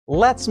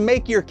Let's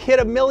make your kid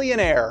a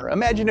millionaire.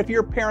 Imagine if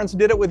your parents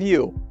did it with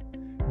you.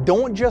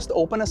 Don't just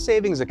open a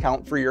savings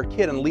account for your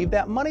kid and leave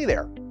that money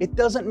there. It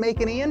doesn't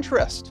make any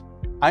interest.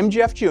 I'm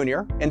Jeff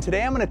Jr., and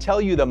today I'm going to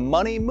tell you the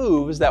money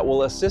moves that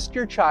will assist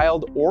your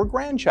child or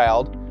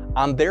grandchild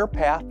on their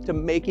path to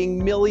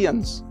making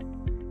millions.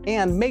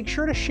 And make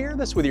sure to share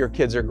this with your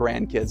kids or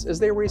grandkids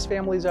as they raise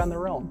families on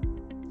their own.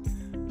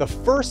 The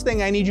first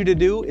thing I need you to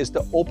do is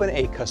to open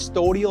a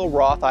custodial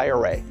Roth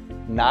IRA,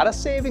 not a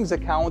savings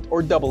account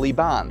or double E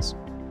bonds.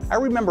 I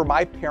remember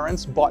my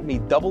parents bought me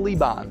double E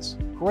bonds.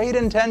 Great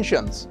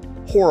intentions,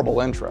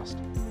 horrible interest.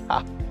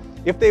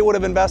 If they would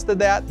have invested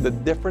that, the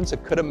difference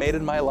it could have made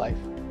in my life.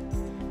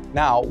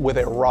 Now, with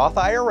a Roth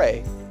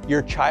IRA,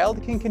 your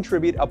child can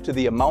contribute up to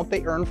the amount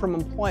they earn from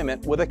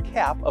employment with a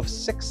cap of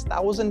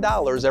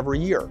 $6,000 every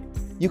year.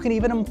 You can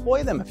even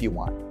employ them if you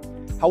want.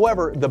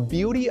 However, the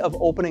beauty of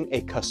opening a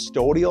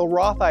custodial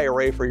Roth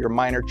IRA for your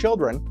minor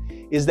children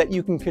is that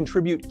you can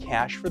contribute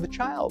cash for the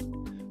child,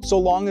 so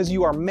long as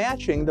you are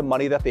matching the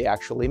money that they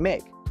actually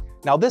make.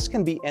 Now, this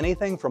can be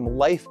anything from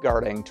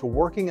lifeguarding to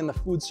working in the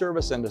food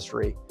service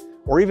industry,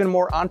 or even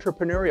more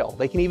entrepreneurial.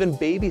 They can even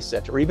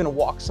babysit or even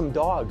walk some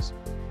dogs.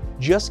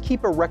 Just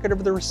keep a record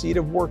of the receipt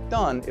of work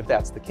done if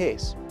that's the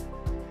case.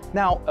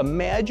 Now,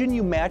 imagine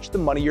you match the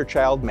money your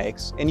child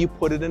makes and you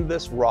put it into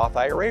this Roth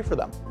IRA for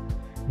them.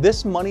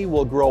 This money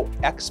will grow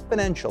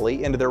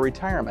exponentially into their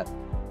retirement,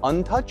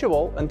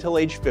 untouchable until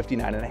age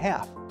 59 and a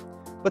half.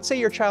 But say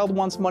your child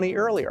wants money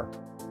earlier.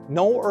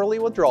 No early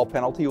withdrawal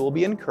penalty will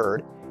be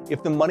incurred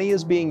if the money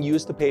is being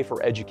used to pay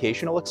for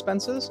educational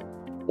expenses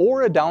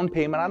or a down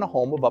payment on a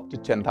home of up to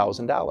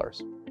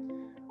 $10,000.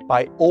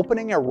 By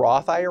opening a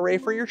Roth IRA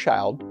for your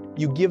child,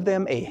 you give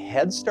them a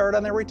head start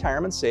on their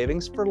retirement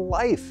savings for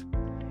life.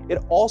 It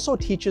also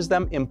teaches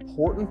them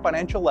important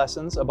financial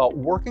lessons about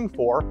working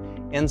for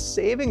and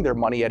saving their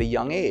money at a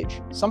young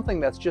age, something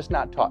that's just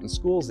not taught in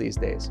schools these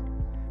days.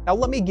 Now,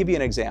 let me give you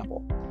an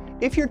example.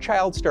 If your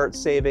child starts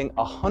saving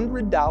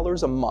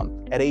 $100 a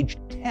month at age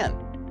 10,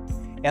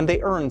 and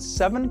they earn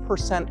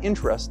 7%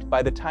 interest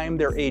by the time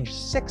they're age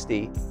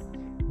 60,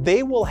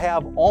 they will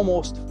have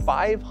almost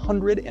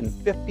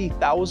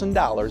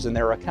 $550,000 in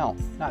their account.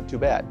 Not too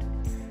bad.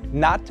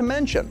 Not to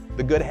mention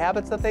the good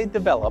habits that they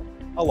develop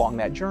along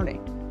that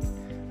journey.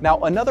 Now,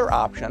 another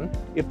option,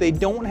 if they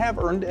don't have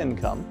earned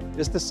income,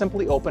 is to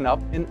simply open up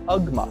an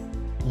UGMA,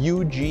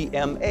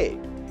 UGMA.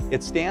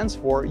 It stands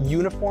for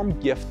Uniform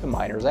Gift to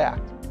Minors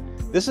Act.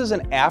 This is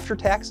an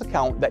after-tax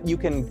account that you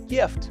can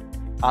gift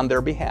on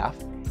their behalf,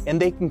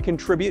 and they can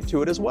contribute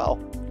to it as well.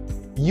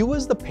 You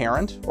as the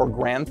parent or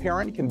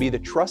grandparent can be the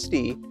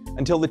trustee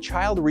until the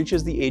child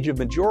reaches the age of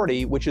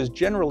majority, which is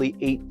generally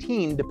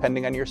 18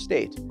 depending on your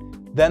state.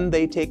 Then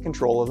they take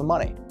control of the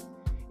money.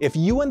 If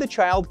you and the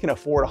child can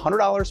afford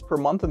 $100 per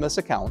month in this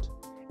account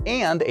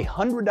and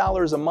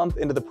 $100 a month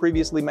into the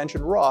previously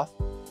mentioned Roth,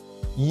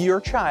 your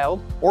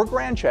child or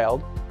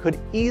grandchild could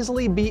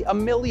easily be a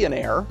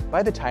millionaire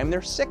by the time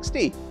they're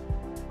 60.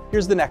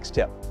 Here's the next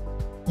tip.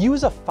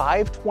 Use a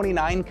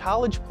 529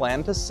 college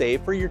plan to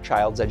save for your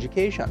child's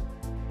education.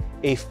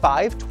 A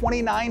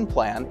 529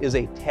 plan is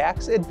a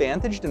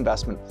tax-advantaged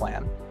investment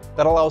plan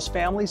that allows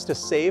families to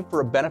save for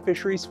a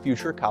beneficiary's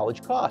future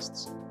college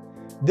costs.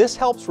 This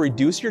helps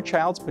reduce your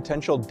child's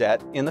potential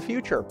debt in the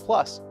future.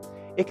 Plus,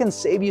 it can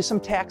save you some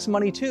tax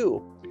money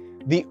too.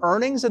 The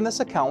earnings in this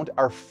account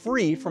are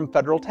free from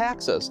federal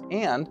taxes,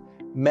 and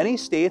many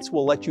states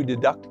will let you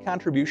deduct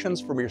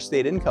contributions from your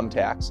state income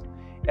tax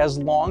as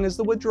long as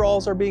the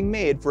withdrawals are being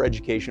made for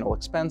educational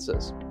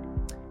expenses.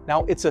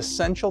 Now, it's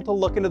essential to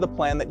look into the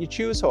plan that you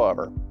choose,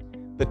 however.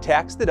 The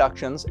tax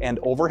deductions and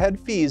overhead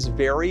fees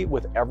vary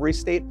with every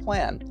state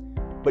plan,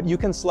 but you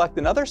can select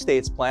another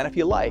state's plan if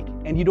you like,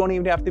 and you don't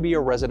even have to be a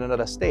resident of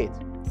the state.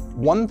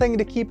 One thing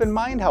to keep in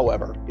mind,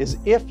 however, is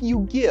if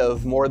you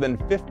give more than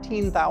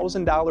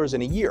 $15,000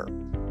 in a year,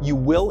 you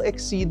will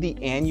exceed the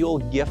annual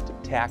gift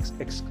tax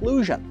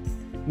exclusion,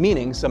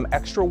 meaning some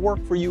extra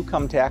work for you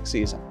come tax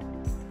season.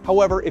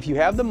 However, if you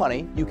have the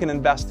money, you can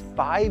invest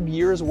 5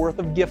 years worth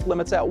of gift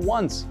limits at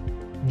once,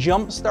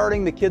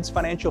 jump-starting the kid's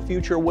financial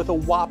future with a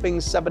whopping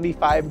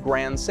 75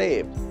 grand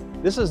saved.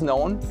 This is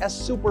known as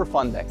super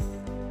funding.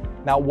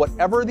 Now,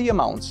 whatever the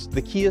amounts,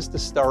 the key is to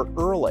start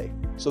early,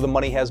 so the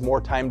money has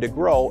more time to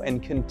grow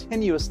and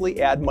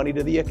continuously add money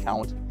to the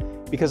account,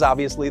 because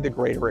obviously the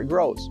greater it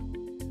grows.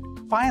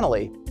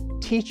 Finally,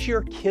 teach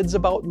your kids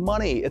about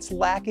money. It's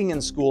lacking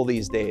in school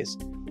these days.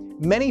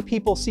 Many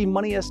people see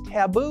money as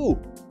taboo,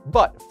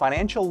 but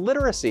financial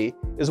literacy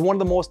is one of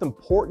the most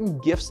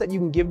important gifts that you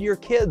can give to your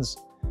kids.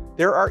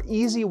 There are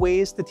easy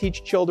ways to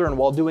teach children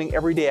while doing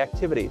everyday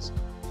activities.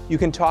 You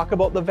can talk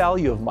about the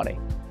value of money,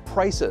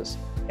 prices,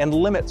 and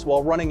limits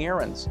while running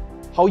errands,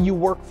 how you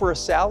work for a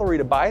salary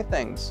to buy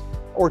things,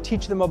 or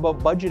teach them about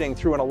budgeting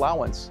through an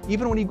allowance.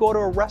 Even when you go to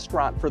a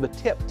restaurant for the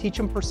tip, teach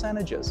them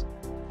percentages.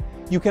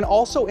 You can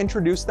also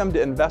introduce them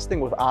to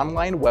investing with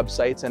online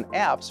websites and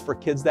apps for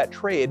kids that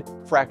trade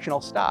fractional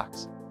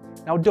stocks.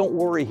 Now, don't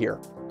worry here.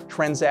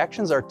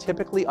 Transactions are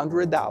typically under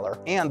 $1,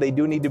 and they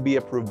do need to be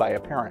approved by a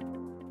parent.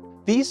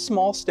 These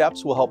small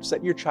steps will help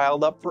set your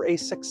child up for a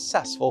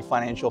successful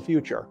financial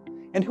future.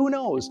 And who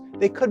knows,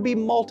 they could be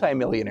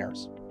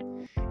multimillionaires.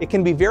 It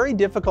can be very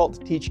difficult to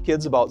teach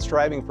kids about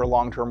striving for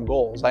long-term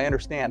goals. I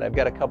understand, I've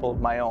got a couple of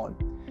my own.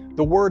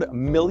 The word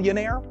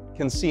millionaire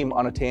can seem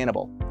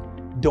unattainable.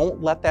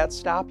 Don't let that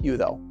stop you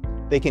though.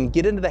 They can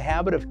get into the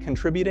habit of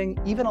contributing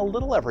even a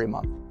little every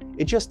month.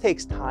 It just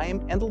takes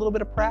time and a little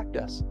bit of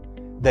practice.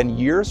 Then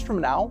years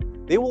from now,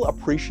 they will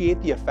appreciate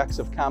the effects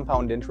of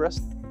compound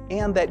interest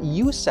and that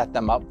you set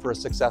them up for a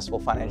successful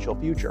financial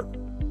future.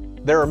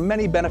 There are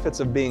many benefits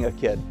of being a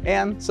kid,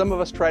 and some of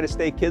us try to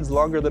stay kids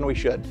longer than we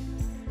should.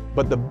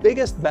 But the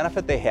biggest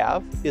benefit they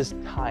have is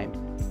time.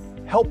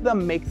 Help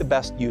them make the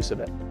best use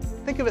of it.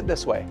 Think of it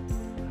this way.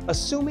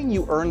 Assuming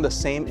you earn the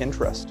same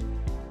interest,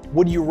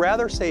 would you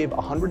rather save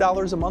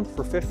 $100 a month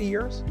for 50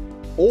 years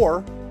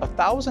or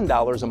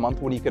 $1,000 a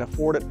month when you can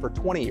afford it for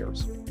 20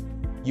 years?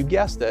 You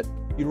guessed it,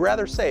 you'd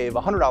rather save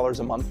 $100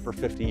 a month for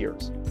 50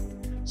 years.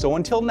 So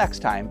until next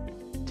time,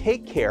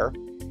 take care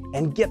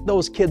and get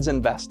those kids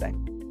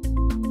investing.